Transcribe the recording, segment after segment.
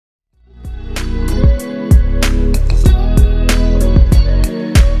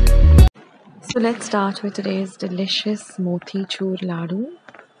So let's start with today's delicious Motichoor Laddu.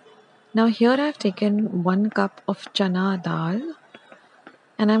 Now here I've taken 1 cup of chana dal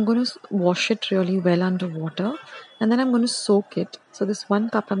and I'm going to wash it really well under water, and then I'm going to soak it. So this 1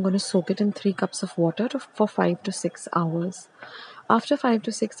 cup I'm going to soak it in 3 cups of water for 5 to 6 hours. After 5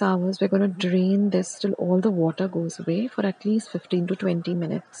 to 6 hours, we're going to drain this till all the water goes away for at least 15 to 20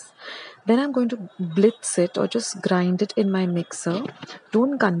 minutes. Then I'm going to blitz it or just grind it in my mixer.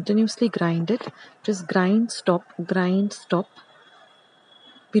 Don't continuously grind it. Just grind, stop, grind, stop.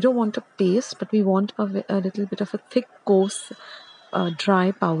 We don't want a paste, but we want a little bit of a thick, coarse,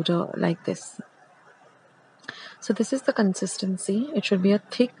 dry powder like this. So this is the consistency. It should be a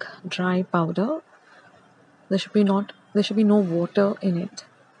thick, dry powder. There should be no water in it.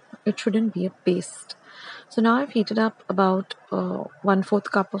 It shouldn't be a paste. So now I've heated up about 1/4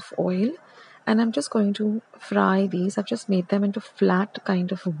 cup of oil, and I'm just going to fry these. I've just made them into flat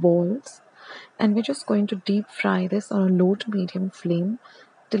kind of balls, and we're just going to deep fry this on a low to medium flame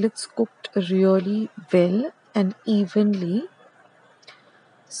till it's cooked really well and evenly.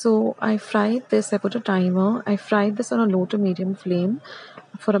 So I fried this, I put a timer, I fried this on a low to medium flame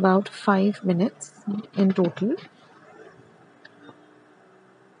for about 5 minutes in total.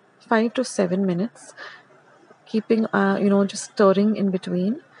 5 to 7 minutes, keeping just stirring in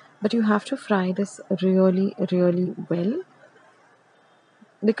between, but you have to fry this really well,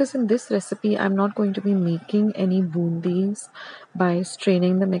 because in this recipe I'm not going to be making any boondies by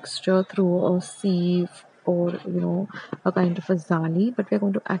straining the mixture through a sieve or a kind of a zali, but we're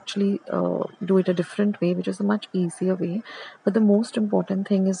going to actually do it a different way, which is a much easier way. But the most important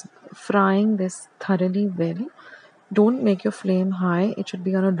thing is frying this thoroughly well. Don't make your flame high. It should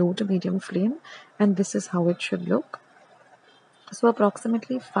be on a low to medium flame, and this is how it should look. So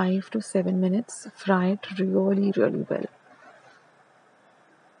approximately 5 to 7 minutes, fry it really well.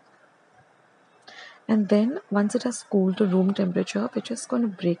 And then once it has cooled to room temperature, we're just going to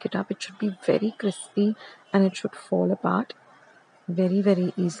break it up. It should be very crispy and it should fall apart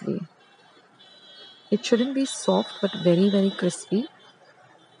very easily. It shouldn't be soft, but very crispy.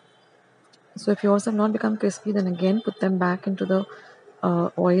 So if yours have not become crispy, then again put them back into the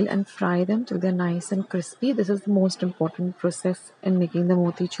oil and fry them till they're nice and crispy. This is the most important process in making the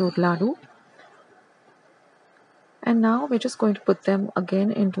motichoor laddu. And now we're just going to put them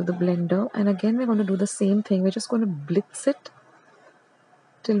again into the blender, and again we're going to do the same thing. We're just going to blitz it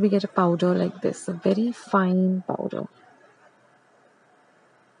till we get a powder like this, a very fine powder,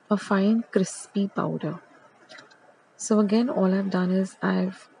 a fine crispy powder. So again, all I've done is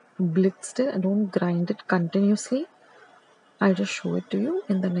I've blitzed it. I don't grind it continuously. I'll just show it to you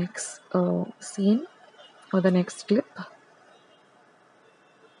in the next scene or the next clip.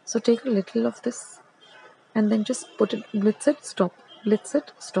 So take a little of this and then just put it, blitz it, stop, blitz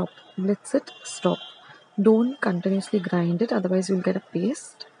it, stop, blitz it, stop. Don't continuously grind it, otherwise you'll get a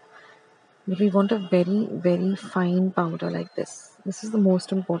paste. But we want a very fine powder like this. This is the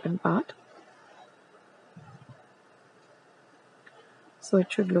most important part. So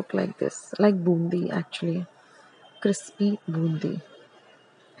it should look like this, like boondi actually, crispy boondi.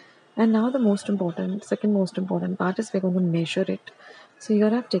 And now the second most important part is we're going to measure it. So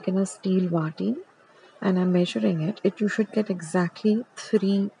here I've taken a steel vati and I'm measuring it. You should get exactly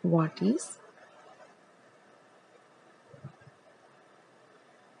 3 vatis.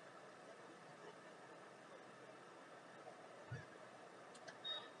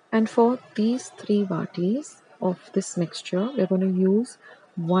 And for these 3 vatis of this mixture, we're going to use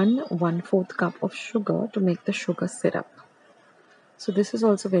 1/4 cup of sugar to make the sugar syrup. So this is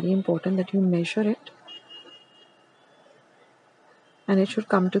also very important that you measure it, and it should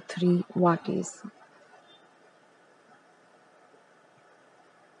come to 3 vatis.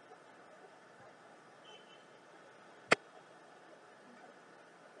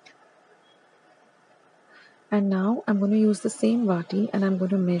 And now I'm going to use the same vati and I'm going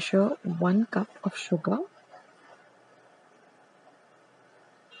to measure 1 cup of sugar.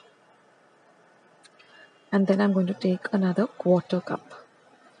 And then I'm going to take another 1/4 cup.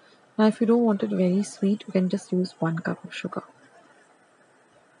 Now if you don't want it very sweet, you can just use 1 cup of sugar.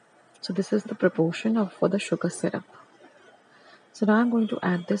 So this is the proportion for the sugar syrup. So now I'm going to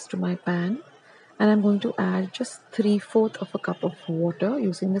add this to my pan, and I'm going to add just 3/4 of a cup of water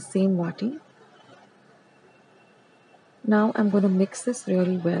using the same vati. Now I'm going to mix this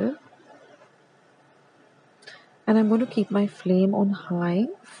really well, and I'm going to keep my flame on high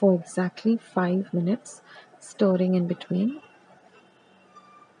for exactly 5 minutes, stirring in between.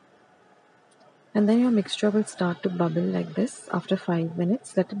 And then your mixture will start to bubble like this. After 5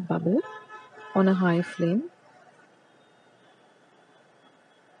 minutes, let it bubble on a high flame.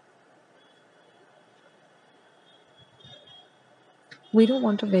 We don't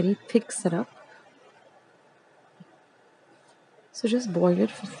want a very thick syrup. So just boil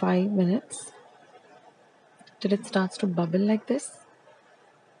it for 5 minutes till it starts to bubble like this.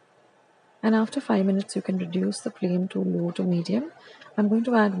 And after 5 minutes, you can reduce the flame to low to medium. I'm going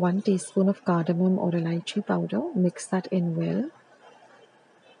to add 1 teaspoon of cardamom or elaichi powder. Mix that in well.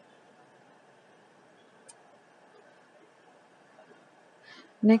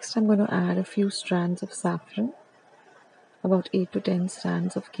 Next, I'm going to add a few strands of saffron, about 8 to 10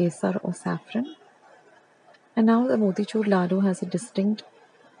 strands of kesar or saffron. And now the motichoor laddu has a distinct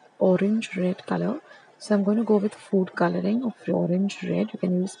orange-red color. So I'm going to go with food coloring of orange-red. You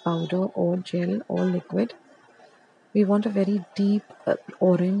can use powder or gel or liquid. We want a very deep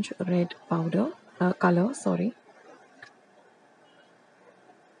orange-red color.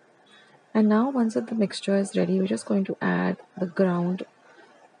 And now once the mixture is ready, we're just going to add the ground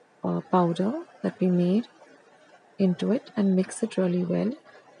powder that we made into it and mix it really well.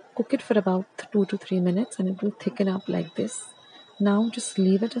 Cook it for about 2 to 3 minutes and it will thicken up like this. Now just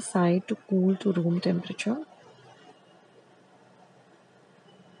leave it aside to cool to room temperature.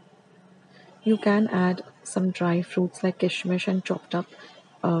 You can add some dry fruits like kishmish and chopped up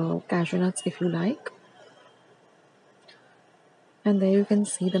cashew nuts if you like. And there you can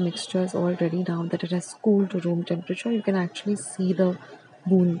see the mixture is all ready now that it has cooled to room temperature. You can actually see the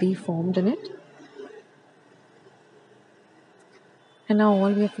boondi formed in it. And now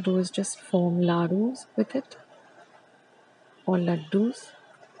all we have to do is just form laddoos with it or laddoos.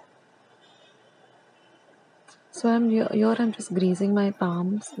 So I'm just greasing my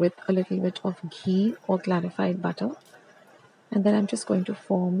palms with a little bit of ghee or clarified butter. And then I'm just going to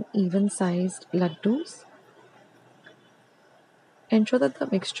form even sized laddoos. Ensure that the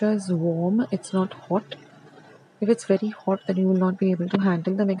mixture is warm, it's not hot. If it's very hot, then you will not be able to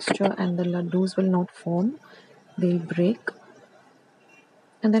handle the mixture and the laddoos will not form. They'll break.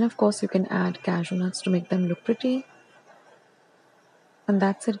 And then of course you can add cashew nuts to make them look pretty. And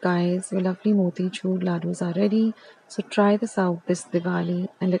that's it guys, your lovely motichoor laddus are ready. So try this out this Diwali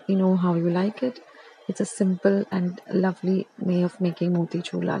and let me know how you like it. It's a simple and lovely way of making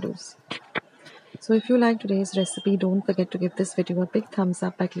motichoor laddus. So if you like today's recipe, don't forget to give this video a big thumbs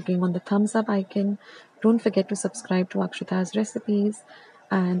up by clicking on the thumbs up icon. Don't forget to subscribe to Akshata's recipes.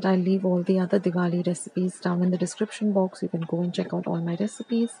 And I'll leave all the other Diwali recipes down in the description box. You can go and check out all my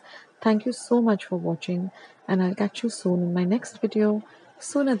recipes. Thank you so much for watching. And I'll catch you soon in my next video.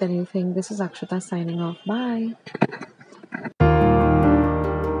 Sooner than you think. This is Akshata signing off. Bye.